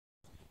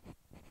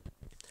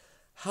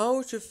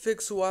How to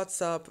fix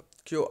WhatsApp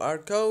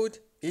QR code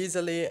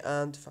easily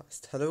and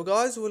fast. Hello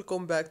guys,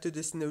 welcome back to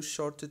this new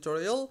short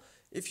tutorial.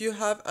 If you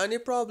have any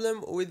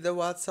problem with the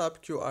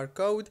WhatsApp QR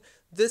code,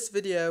 this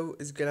video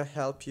is gonna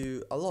help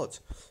you a lot.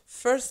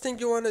 First thing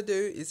you wanna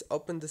do is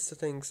open the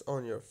settings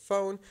on your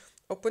phone,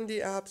 open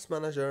the apps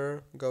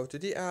manager, go to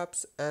the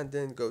apps and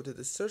then go to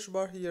the search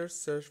bar here,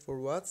 search for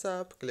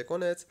WhatsApp, click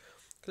on it.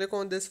 Click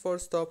on this for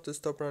stop to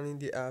stop running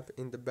the app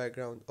in the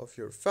background of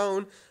your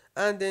phone,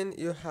 and then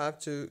you have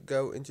to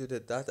go into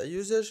the data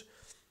usage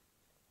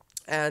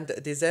and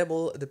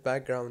disable the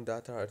background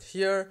data right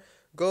here.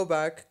 Go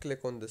back,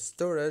 click on the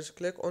storage,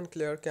 click on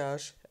clear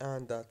cache,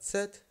 and that's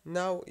it.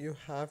 Now you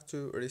have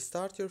to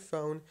restart your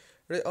phone,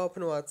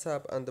 reopen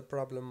WhatsApp, and the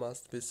problem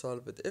must be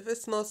solved. If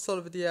it's not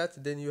solved yet,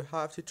 then you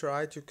have to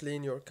try to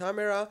clean your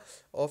camera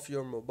of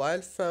your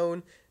mobile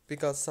phone,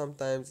 because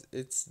sometimes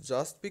it's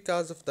just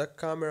because of the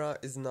camera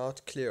is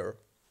not clear.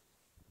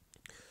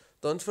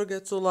 Don't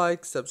forget to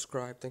like,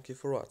 subscribe. Thank you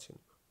for watching.